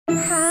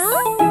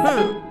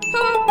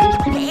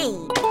Hey.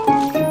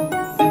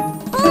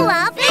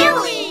 Hola,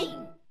 family!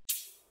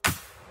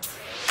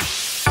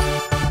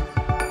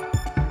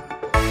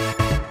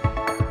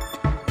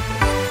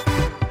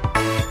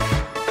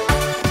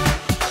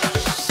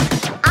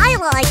 I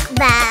like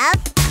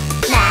math,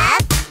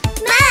 math,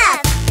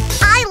 math.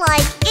 I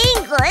like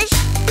English,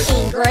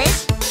 English,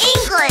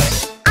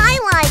 English. I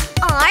like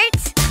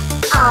art,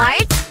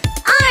 art,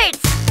 art.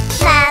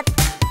 Math,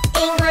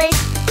 English,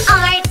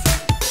 art,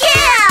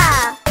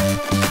 yeah!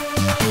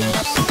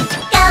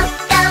 Go,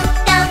 go,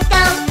 go,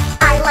 go.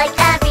 I like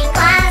every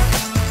class.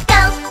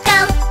 Go, go,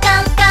 go,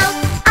 go.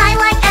 I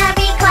like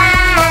every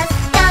class.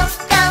 Go,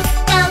 go,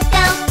 go,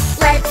 go.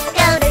 Let's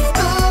go to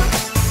school.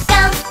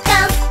 Go, go,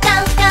 go,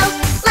 go.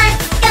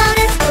 Let's go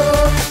to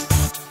school.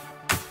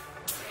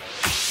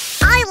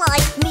 I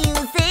like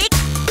music,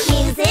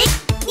 music,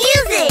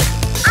 music.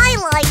 I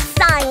like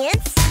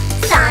science,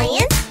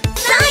 science,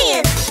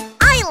 science.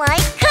 I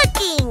like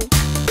cooking,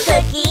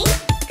 cooking,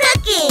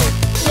 cooking.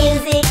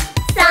 Music,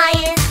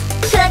 science,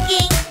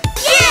 cooking,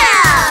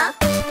 yeah!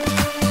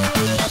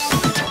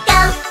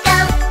 Go, go,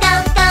 go,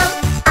 go.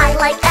 I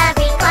like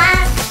every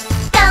class.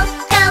 Go,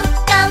 go,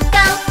 go,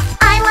 go.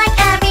 I like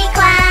every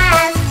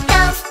class.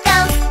 Go, go,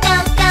 go,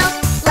 go.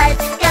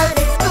 Let's go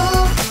to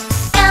school.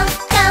 Go,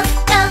 go,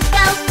 go,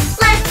 go.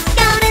 Let's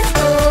go to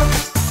school.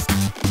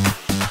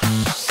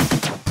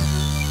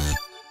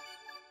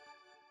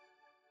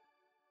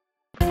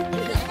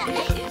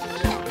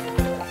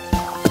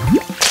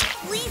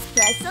 Please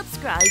press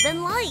subscribe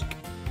and like.